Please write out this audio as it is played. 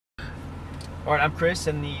All right, I'm Chris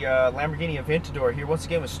and the Lamborghini Aventador here once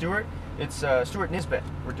again with Stuart. It's Stuart Nisbet.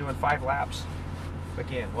 We're doing 5 laps.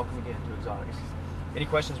 Again, welcome again to Exotics. Any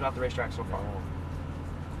questions about the racetrack so far?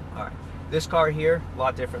 All right, this car here, a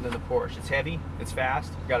lot different than the Porsche. It's heavy, it's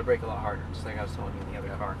fast, you got to brake a lot harder, just like I was telling you in the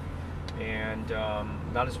other car. And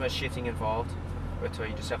not as much shifting involved, but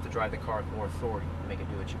you just have to drive the car with more authority and make it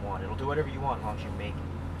do what you want. It'll do whatever you want as long as you make it.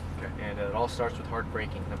 And it all starts with hard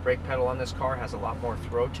braking. The brake pedal on this car has a lot more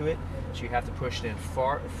throw to it, so you have to push it in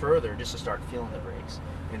further just to start feeling the brakes,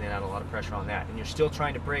 and then add a lot of pressure on that. And you're still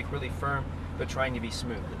trying to brake really firm, but trying to be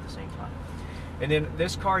smooth at the same time. And then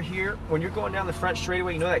this car here, when you're going down the front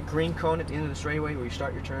straightaway, you know that green cone at the end of the straightaway where you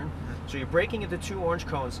start your turn? So you're braking at the 2 orange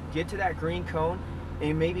cones, get to that green cone,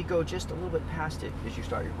 and maybe go just a little bit past it as you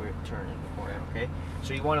start your turn in the corner, okay?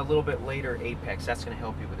 So you want a little bit later apex. That's going to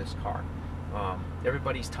help you with this car.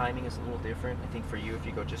 Everybody's timing is a little different. I think for you, if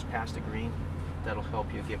you go just past the green, that'll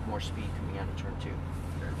help you get more speed coming out of turn 2.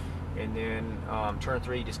 Okay. And then turn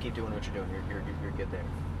 3, just keep doing what you're doing. You're good there.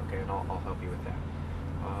 Okay, and I'll help you with that.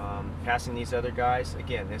 Passing these other guys,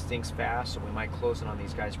 again, this thing's fast, so we might close in on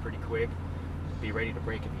these guys pretty quick. Be ready to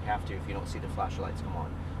brake if you have to, if you don't see the flashing lights come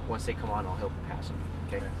on. Once they come on, I'll help you pass them.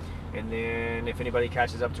 Okay. And then if anybody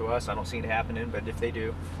catches up to us, I don't see it happening, but if they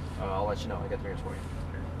do, I'll let you know. I got the mirrors for you.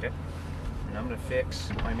 Okay. And I'm going to fix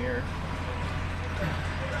my mirror.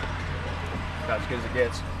 About as good as it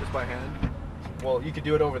gets. Just by hand? Well, you could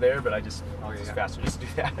do it over there, but it's faster just to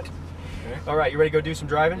do that. Okay. All right, you ready to go do some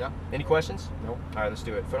driving? Yeah. Any questions? Nope. All right, let's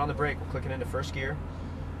do it. Foot on the brake. We'll click it into first gear.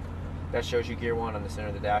 That shows you gear 1 on the center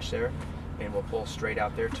of the dash there. And we'll pull straight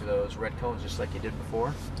out there to those red cones just like you did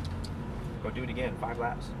before. Go do it again, 5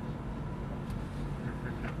 laps.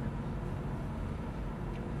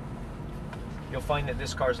 You'll find that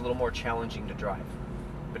this car is a little more challenging to drive,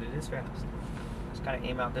 but it is fast. Just kind of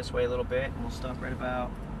aim out this way a little bit, and we'll stop right about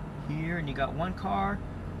here, and you got 1 car.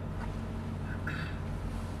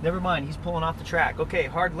 Never mind, he's pulling off the track. Okay,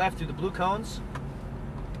 hard left through the blue cones.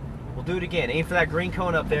 We'll do it again. Aim for that green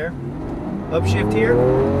cone up there. Upshift here.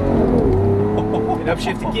 And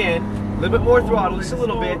upshift again. A little bit more throttle, just a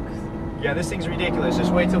little bit. Yeah, this thing's ridiculous.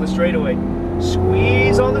 Just wait till the straightaway.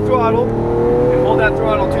 Squeeze on the throttle and hold that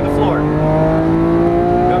throttle to the floor.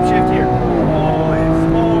 Upshift here. Holy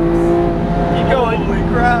smokes. Keep going. Holy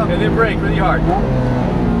crap. And then brake really hard.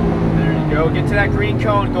 There you go. Get to that green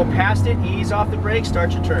cone. Go past it. Ease off the brake.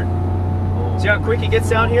 Start your turn. See how quick it gets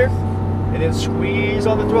down here? And then squeeze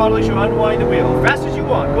on the throttle as you unwind the wheel. As fast as you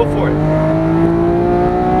want. Go for it.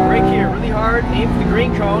 Brake here really hard. Aim for the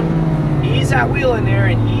green cone. Ease that wheel in there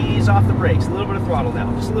and ease off the brakes. A little bit of throttle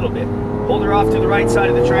now, just a little bit. Hold her off to the right side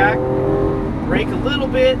of the track. Brake a little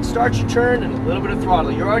bit, start your turn, and a little bit of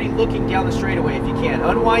throttle. You're already looking down the straightaway if you can.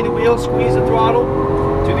 Unwind the wheel, squeeze the throttle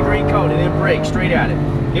to the green cone, and then brake straight at it.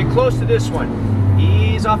 Get close to this one.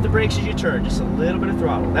 Ease off the brakes as you turn, just a little bit of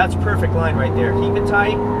throttle. That's a perfect line right there. Keep it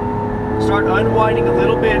tight. Start unwinding a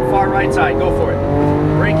little bit, far right side. Go for it.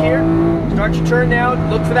 Brake here. Start your turn now.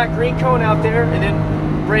 Look for that green cone out there, and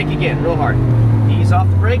then brake again, real hard. Ease off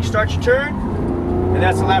the brake, start your turn, and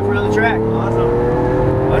that's the lap around the track. Awesome.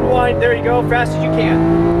 Unwind, there you go, fast as you can.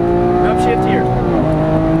 Upshift here.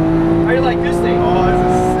 How do you like this thing? Oh, this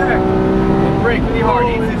is sick. And brake really hard,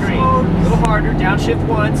 aim for the green. A little harder, downshift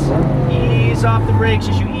once. Ease off the brakes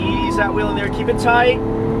as you ease that wheel in there. Keep it tight,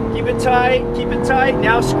 keep it tight, keep it tight.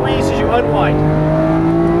 Now squeeze as you unwind.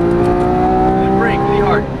 And then brake really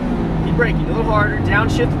hard. Braking a little harder,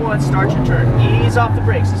 downshift once, start your turn. Ease off the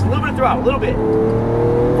brakes, just a little bit of throttle, a little bit.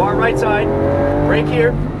 Far right side, brake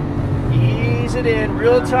here. Ease it in,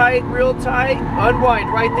 real tight,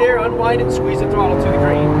 unwind right there, unwind and squeeze the throttle to the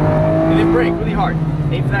green. And then brake really hard.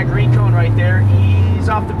 Aim for that green cone right there. Ease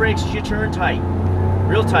off the brakes as you turn tight.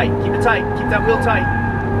 Real tight, keep it tight, keep that wheel tight.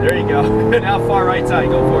 There you go, now far right side,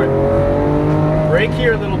 go for it. Brake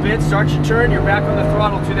here a little bit, start your turn, you're back on the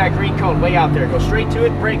throttle to that green cone, way out there. Go straight to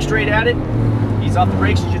it, brake straight at it. Ease off the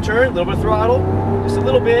brakes as you turn, a little bit of throttle, just a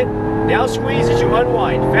little bit. Now squeeze as you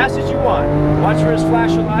unwind, fast as you want. Watch for his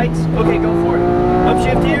flashing lights. Okay, go for it.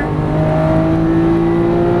 Upshift here.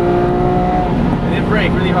 And then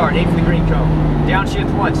brake really hard, aim for the green cone.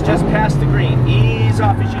 Downshift once, just past the green. Ease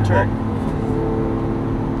off as you turn.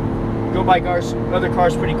 Go by other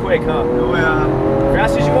cars pretty quick, huh? Oh, yeah.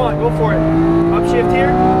 Fast as you want, go for it. Upshift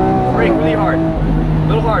here, brake really hard. A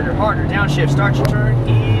little harder, downshift, start your turn,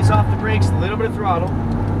 ease off the brakes, a little bit of throttle.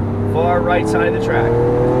 Far right side of the track.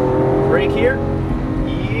 Brake here,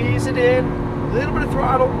 ease it in, a little bit of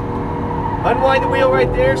throttle. Unwind the wheel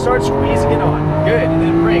right there, start squeezing it on. Good, and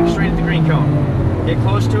then brake straight at the green cone. Get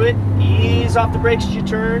close to it, ease off the brakes as you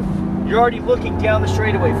turn. You're already looking down the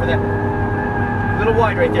straightaway for that little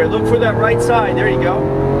wide right there. Look for that right side. There you go.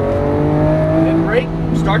 And then brake.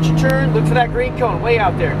 Start your turn. Look for that green cone way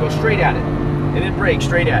out there. Go straight at it. And then brake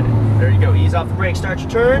straight at it. There you go. Ease off the brake. Start your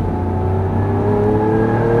turn.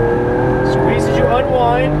 Squeeze as you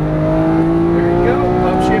unwind. There you go.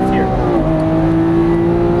 Upshift here.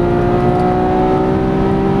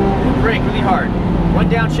 And brake really hard. One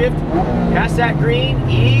downshift. Pass that green.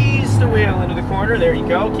 Ease the wheel into the corner. There you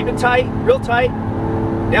go. Keep it tight. Real tight.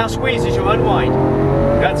 Now squeeze as you unwind.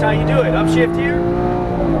 That's how you do it. Upshift here.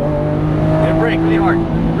 And brake really hard.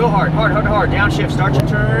 Real hard. Hard, hard, hard. Downshift. Start your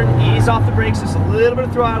turn. Ease off the brakes. Just a little bit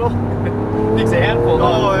of throttle. Takes a handful.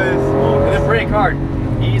 And then brake hard.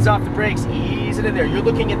 Ease off the brakes. Ease it in there. You're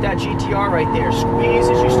looking at that GTR right there. Squeeze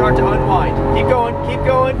as you start to unwind. Keep going. Keep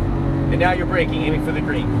going. And now you're braking, aiming for the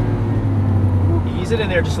green. Ease it in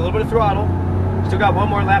there. Just a little bit of throttle. Still got one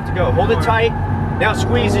more lap to go. Hold it tight. Now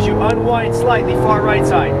squeeze as you unwind slightly, far right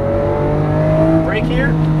side. Brake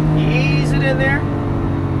here. Ease it in there.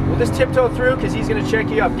 We'll just tiptoe through because he's going to check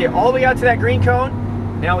you up. Get all the way out to that green cone.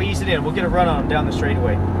 Now ease it in. We'll get a run on him down the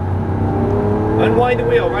straightaway. Unwind the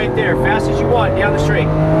wheel right there, fast as you want, down the straight.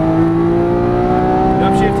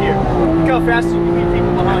 Upshift here. Look how fast you can leave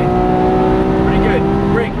people behind. Pretty good.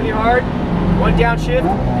 Brake really hard. One downshift,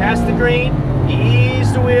 past the green.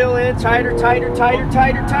 Ease the wheel in, tighter, tighter, tighter,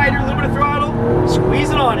 tighter, tighter. A little bit of throttle. Squeeze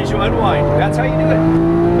it on as you unwind. That's how you do it.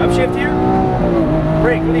 Upshift here.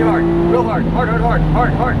 Brake really hard. Real hard. Hard, hard, hard,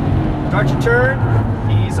 hard, hard. Start your turn.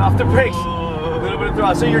 Ease off the brakes. A little bit of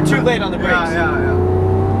throttle. So you're too late on the brakes.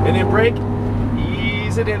 Yeah. And then brake.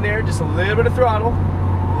 Ease it in there. Just a little bit of throttle.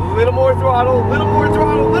 A little more throttle. A little more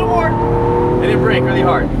throttle. A little more. And then brake really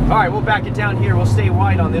hard. All right, we'll back it down here. We'll stay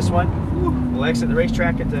wide on this one. We'll exit the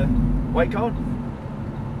racetrack at the white cone.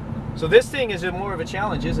 So this thing is more of a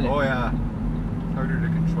challenge, isn't it? Oh yeah. Harder to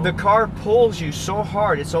control. The car pulls you so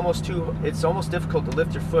hard, it's almost difficult to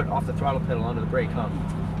lift your foot off the throttle pedal onto the brake, huh?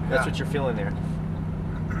 That's what you're feeling there.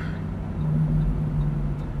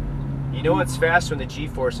 You know it's fast when the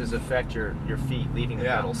G-forces affect your feet leaving the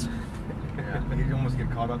pedals. Yeah, you almost get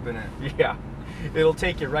caught up in it. Yeah. It'll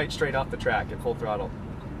take you right straight off the track at full throttle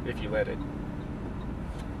if you let it.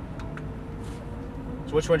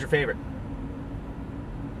 So which one's your favorite?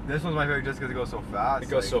 This one's my favorite just because it goes so fast. It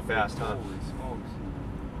goes so fast, huh? Holy smokes.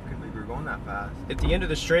 I couldn't believe we were going that fast. At the end of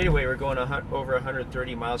the straightaway, we're going over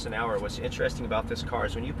 130 miles an hour. What's interesting about this car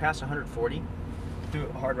is when you pass 140, do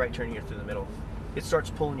a hard right turn here through the middle, it starts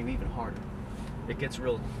pulling you even harder. It gets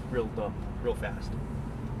real fast.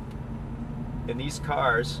 And these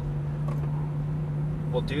cars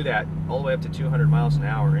will do that all the way up to 200 miles an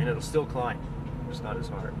hour, and it'll still climb. Just not as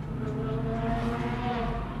hard.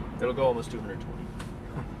 It'll go almost 220.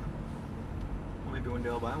 Well, maybe one day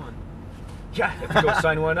I'll buy one. Yeah, have to go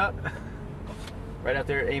sign one up. Right out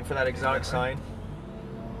there, aim for that exotic sign.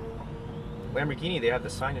 Lamborghini, they have the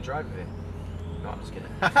sign to drive it in. No, I'm just kidding.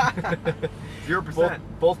 0%.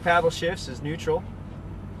 Both paddle shifts is neutral.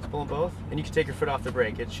 Let's pull them both. And you can take your foot off the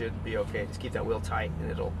brake. It should be okay. Just keep that wheel tight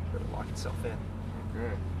and it'll lock itself in.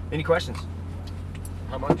 Okay. Any questions?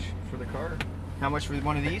 How much for the car? How much for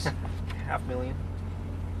one of these? $500,000.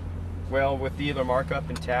 Well, with dealer markup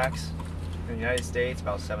and tax in the United States,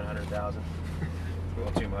 about $700,000. A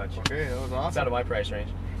little too much. Okay, that was awesome. It's out of my price range.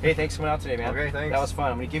 Hey, thanks for coming out today, man. Okay, thanks. That was fun.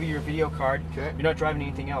 I'm going to give you your video card. Okay. You're not driving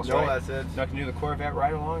anything else, No, right? that's it. You're not going to do the Corvette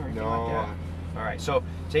ride along or anything like that? All right, so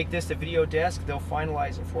take this to Video Desk. They'll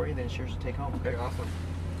finalize it for you, then it's yours to take home. Okay, awesome.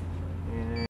 And